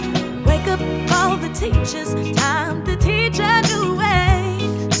teachers, time to teach a new way.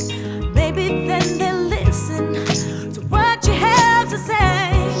 Maybe then they'll listen to what you have to say.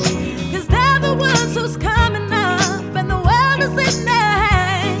 'Cause they're the ones who's coming up and the world is in their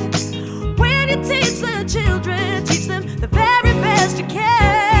hands. When you teach the children, teach them the very best you can.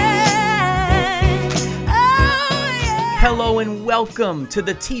 Hello and welcome to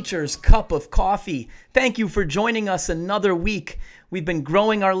the Teacher's Cup of Coffee. Thank you for joining us another week. We've been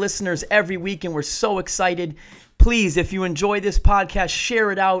growing our listeners every week and we're so excited. Please, if you enjoy this podcast,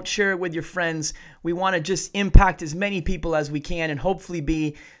 share it out, share it with your friends. We want to just impact as many people as we can and hopefully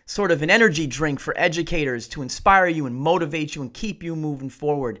be sort of an energy drink for educators to inspire you and motivate you and keep you moving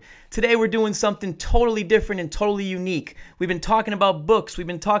forward. Today we're doing something totally different and totally unique. We've been talking about books, we've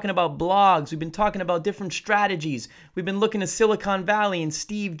been talking about blogs, we've been talking about different strategies. We've been looking at Silicon Valley and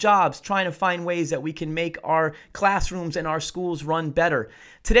Steve Jobs, trying to find ways that we can make our classrooms and our schools run better.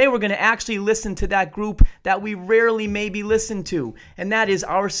 Today we're going to actually listen to that group that we rarely maybe listen to, and that is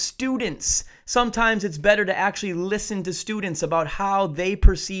our students. Sometimes it's better to actually listen to students about how they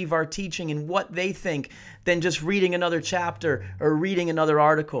perceive our teaching and what they think than just reading another chapter or reading another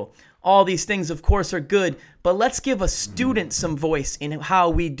article. All these things, of course, are good, but let's give a student some voice in how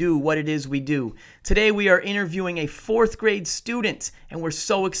we do what it is we do. Today, we are interviewing a 4th grade student, and we're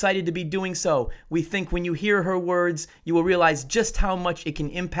so excited to be doing so. We think when you hear her words, you will realize just how much it can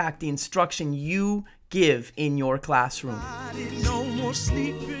impact the instruction you give in your classroom.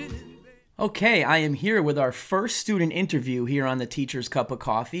 Okay, I am here with our first student interview here on the Teacher's Cup of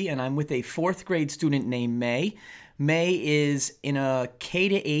Coffee, and I'm with a 4th grade student named May. May is in a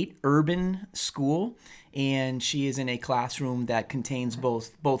K-8 urban school, and she is in a classroom that contains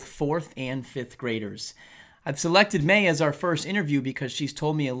both 4th and 5th graders. I've selected May as our first interview because she's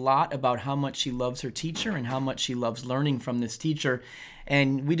told me a lot about how much she loves her teacher and how much she loves learning from this teacher.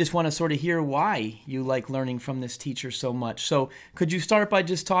 And we just want to sort of hear why you like learning from this teacher so much. So could you start by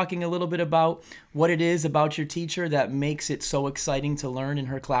just talking a little bit about what it is about your teacher that makes it so exciting to learn in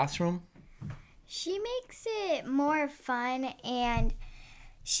her classroom? She makes it more fun and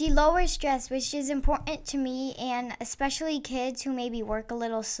she lowers stress, which is important to me and especially kids who maybe work a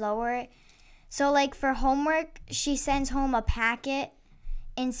little slower. So like for homework, she sends home a packet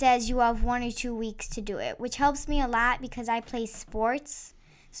and says you have 1 or 2 weeks to do it, which helps me a lot because I play sports,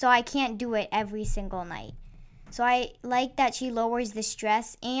 so I can't do it every single night. So I like that she lowers the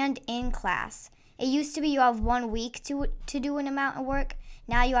stress and in class. It used to be you have 1 week to do an amount of work.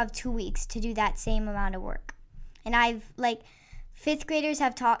 Now you have 2 weeks to do that same amount of work. And 5th graders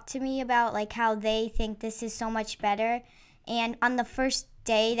have talked to me about how they think this is so much better. And on the first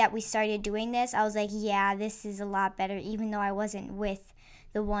day that we started doing this, I was like, yeah, this is a lot better, even though I wasn't with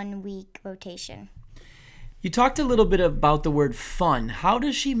the 1 week rotation. You talked a little bit about the word fun. How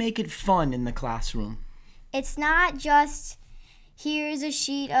does she make it fun in the classroom? It's not just, here's a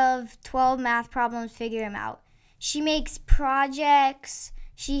sheet of 12 math problems, figure them out. She makes projects.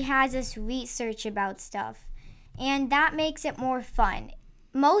 She has us research about stuff. And that makes it more fun.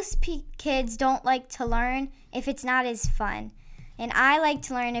 Most kids don't like to learn if it's not as fun. And I like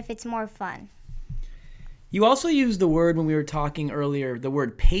to learn if it's more fun. You also used the word when we were talking earlier, the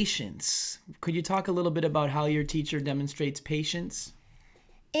word patience. Could you talk a little bit about how your teacher demonstrates patience?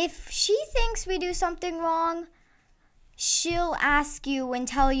 If she thinks we do something wrong, she'll ask you and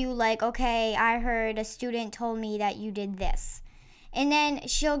tell you okay, I heard a student told me that you did this. And then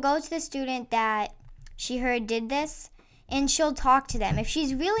she'll go to the student that she heard did this and she'll talk to them. If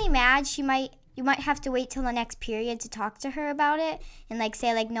she's really mad, you might have to wait till the next period to talk to her about it and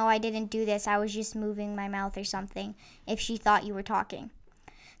say no, I didn't do this. I was just moving my mouth or something if she thought you were talking.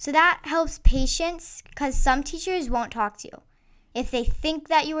 So that helps patience because some teachers won't talk to you. If they think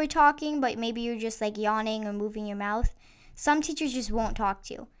that you were talking, but maybe you're just yawning or moving your mouth, some teachers just won't talk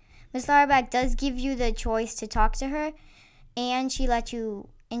to you. Ms. Lauerback does give you the choice to talk to her and she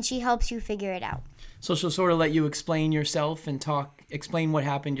helps you figure it out. So she'll sort of let you explain yourself and explain what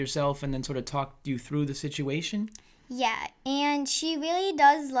happened yourself and then sort of talk you through the situation? Yeah, and she really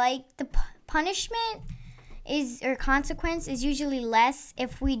does the punishment or consequence is usually less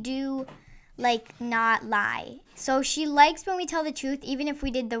if we do not lie. So she likes when we tell the truth even if we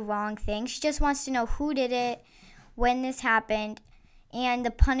did the wrong thing. She just wants to know who did it, when this happened, and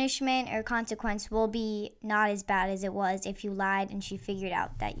the punishment or consequence will be not as bad as it was if you lied and she figured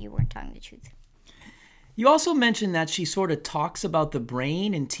out that you weren't telling the truth. You also mentioned that she sort of talks about the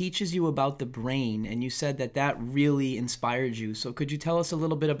brain and teaches you about the brain, and you said that really inspired you. So could you tell us a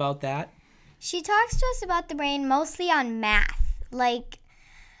little bit about that? She talks to us about the brain mostly on math.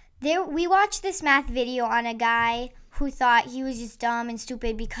 We watched this math video on a guy who thought he was just dumb and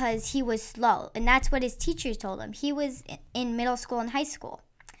stupid because he was slow. And that's what his teachers told him. He was in middle school and high school.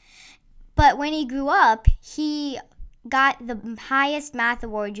 But when he grew up, he got the highest math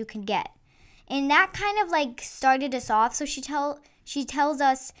award you can get. And that kind of like started us off. So she tells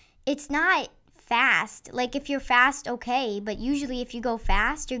us it's not fast. Like if you're fast, okay. But usually if you go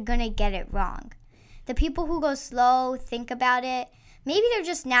fast, you're going to get it wrong. The people who go slow, think about it. Maybe they're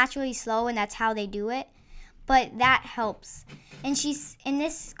just naturally slow and that's how they do it. But that helps. And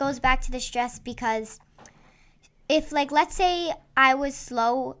this goes back to the stress because if like let's say I was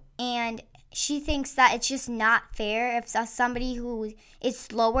slow and she thinks that it's just not fair if somebody who is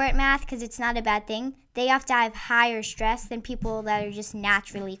slower at math, because it's not a bad thing, they have to have higher stress than people that are just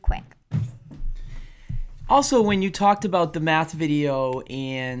naturally quick. Also, when you talked about the math video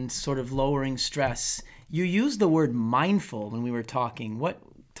and sort of lowering stress, you used the word mindful when we were talking.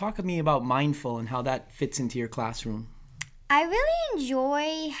 Talk to me about mindful and how that fits into your classroom. I really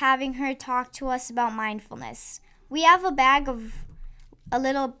enjoy having her talk to us about mindfulness. We have a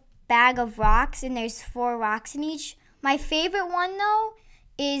little bag of rocks, and there's 4 rocks in each. My favorite one, though,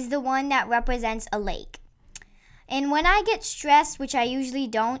 is the one that represents a lake. And when I get stressed, which I usually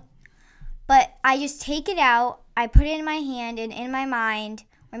don't, but I just take it out, I put it in my hand and in my mind,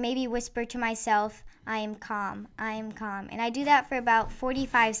 or maybe whisper to myself, I am calm, I am calm. And I do that for about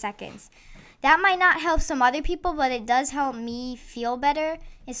 45 seconds. That might not help some other people, but it does help me feel better.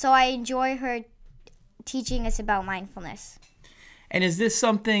 And so I enjoy her teaching us about mindfulness. And is this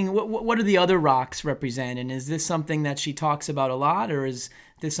something, what do the other rocks represent? And is this something that she talks about a lot, or is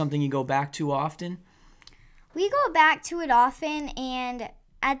this something you go back to often? We go back to it often, and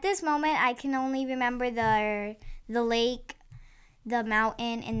at this moment, I can only remember the lake, the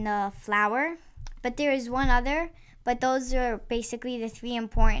mountain, and the flower. But there is one other, but those are basically the 3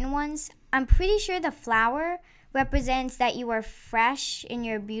 important ones. I'm pretty sure the flower represents that you are fresh and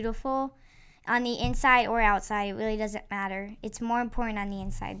you're beautiful. On the inside or outside, it really doesn't matter. It's more important on the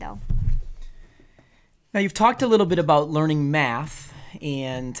inside, though. Now, you've talked a little bit about learning math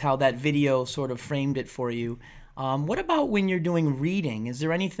and how that video sort of framed it for you. What about when you're doing reading? Is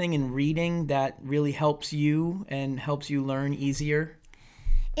there anything in reading that really helps you and helps you learn easier?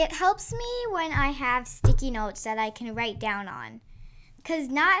 It helps me when I have sticky notes that I can write down on. Because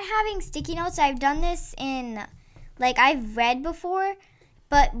not having sticky notes, I've done this I've read before,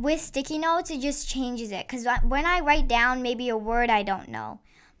 but with sticky notes, it just changes it. Because when I write down maybe a word I don't know,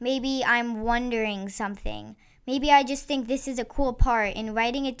 maybe I'm wondering something, maybe I just think this is a cool part, and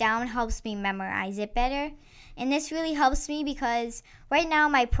writing it down helps me memorize it better. And this really helps me because right now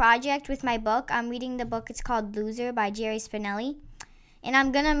my project with my book, I'm reading the book, it's called Loser by Jerry Spinelli. And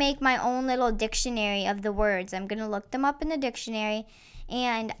I'm going to make my own little dictionary of the words. I'm going to look them up in the dictionary.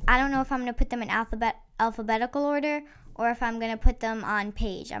 And I don't know if I'm going to put them in alphabetical order or if I'm going to put them on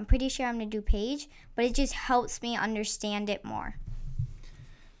page. I'm pretty sure I'm going to do page, but it just helps me understand it more.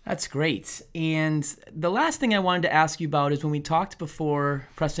 That's great. And the last thing I wanted to ask you about is when we talked before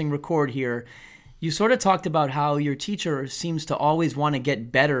pressing record here, you sort of talked about how your teacher seems to always want to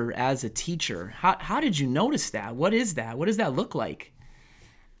get better as a teacher. How did you notice that? What is that? What does that look like?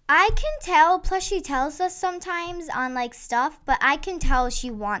 I can tell, plus she tells us sometimes on stuff, but I can tell she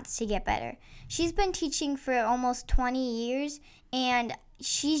wants to get better. She's been teaching for almost 20 years, and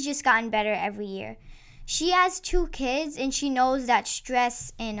she's just gotten better every year. She has 2 kids, and she knows that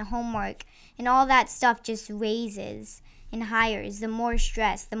stress and homework and all that stuff just raises and hires. The more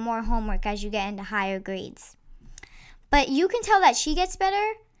stress, the more homework as you get into higher grades. But you can tell that she gets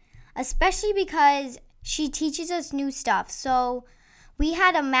better, especially because she teaches us new stuff. So we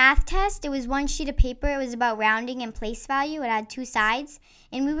had a math test. It was 1 sheet of paper. It was about rounding and place value. It had 2 sides,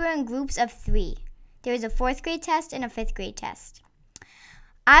 and we were in groups of 3. There was a 4th grade test and a 5th grade test.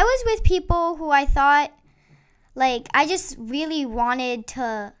 I was with people who I thought, I just really wanted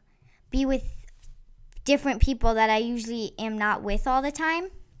to be with different people that I usually am not with all the time.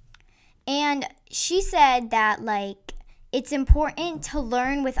 And she said that, it's important to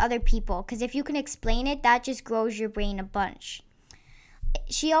learn with other people, because if you can explain it, that just grows your brain a bunch.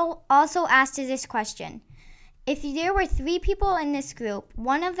 She also asked us this question. If there were 3 people in this group,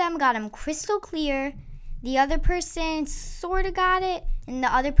 one of them got them crystal clear, the other person sort of got it, and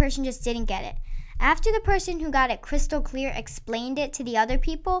the other person just didn't get it. After the person who got it crystal clear explained it to the other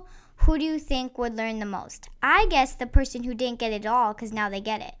people, who do you think would learn the most? I guess the person who didn't get it at all, because now they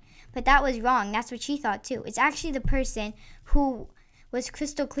get it. But that was wrong. That's what she thought too. It's actually the person who was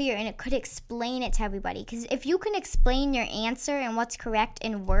crystal clear and it could explain it to everybody. Because if you can explain your answer and what's correct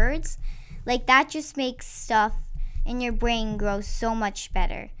in words, that just makes stuff in your brain grow so much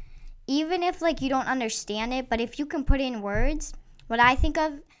better. even if like you don't understand it, but if you can put in words, what I think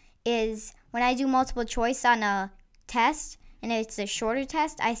of is when I do multiple choice on a test and it's a shorter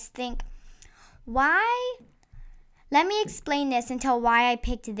test, I think, let me explain this and tell why I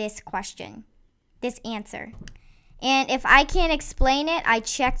picked this question, this answer. And if I can't explain it, I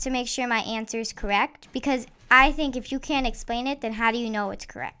check to make sure my answer is correct, because I think if you can't explain it, then how do you know it's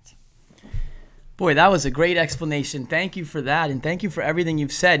correct? Boy, that was a great explanation. Thank you for that, and thank you for everything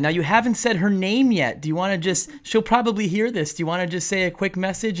you've said. Now, you haven't said her name yet. Do you want to she'll probably hear this. Do you want to just say a quick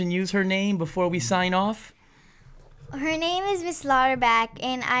message and use her name before we sign off? Her name is Miss Lauterbach,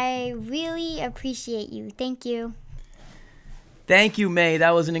 and I really appreciate you. Thank you. Thank you, May.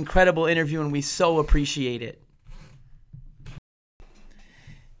 That was an incredible interview, and we so appreciate it.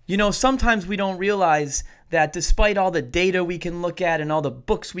 You know, sometimes we don't realize that despite all the data we can look at and all the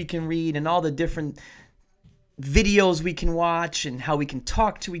books we can read and all the different videos we can watch and how we can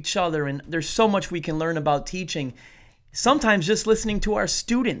talk to each other, and there's so much we can learn about teaching, sometimes just listening to our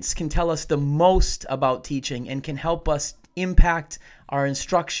students can tell us the most about teaching and can help us impact our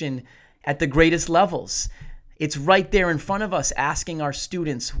instruction at the greatest levels. It's right there in front of us, asking our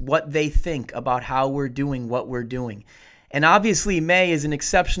students what they think about how we're doing what we're doing. And obviously, May is an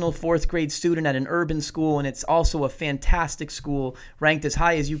exceptional fourth grade student at an urban school, and it's also a fantastic school, ranked as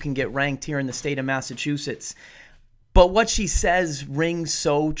high as you can get ranked here in the state of Massachusetts. But what she says rings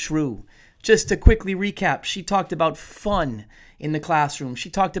so true. Just to quickly recap, she talked about fun in the classroom. She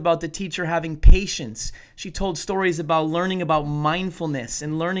talked about the teacher having patience. She told stories about learning about mindfulness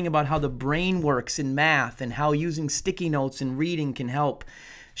and learning about how the brain works in math and how using sticky notes and reading can help.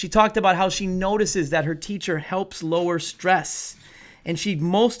 She talked about how she notices that her teacher helps lower stress. And she,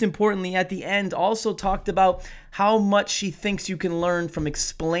 most importantly, at the end, also talked about how much she thinks you can learn from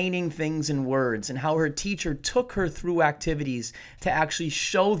explaining things in words, and how her teacher took her through activities to actually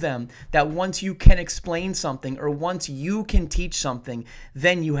show them that once you can explain something or once you can teach something,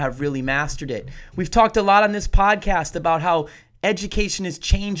 then you have really mastered it. We've talked a lot on this podcast about how education is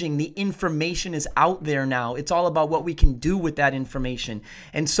changing. The information is out there now. It's all about what we can do with that information.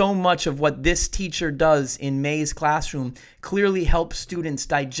 And so much of what this teacher does in May's classroom clearly helps students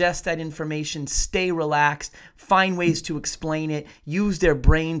digest that information, stay relaxed, find ways to explain it, use their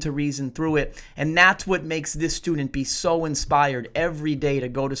brain to reason through it. And that's what makes this student be so inspired every day to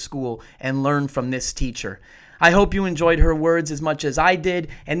go to school and learn from this teacher. I hope you enjoyed her words as much as I did,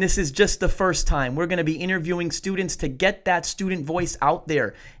 and this is just the first time. We're going to be interviewing students to get that student voice out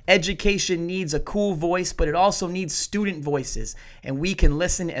there. Education needs a cool voice, but it also needs student voices, and we can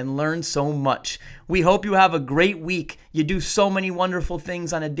listen and learn so much. We hope you have a great week. You do so many wonderful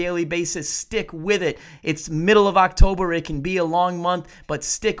things on a daily basis. Stick with it. It's middle of October. It can be a long month, but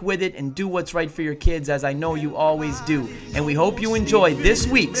stick with it and do what's right for your kids, as I know you always do. And we hope you enjoy this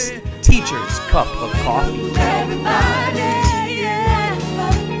week's Teacher's Cup of Coffee. Everybody.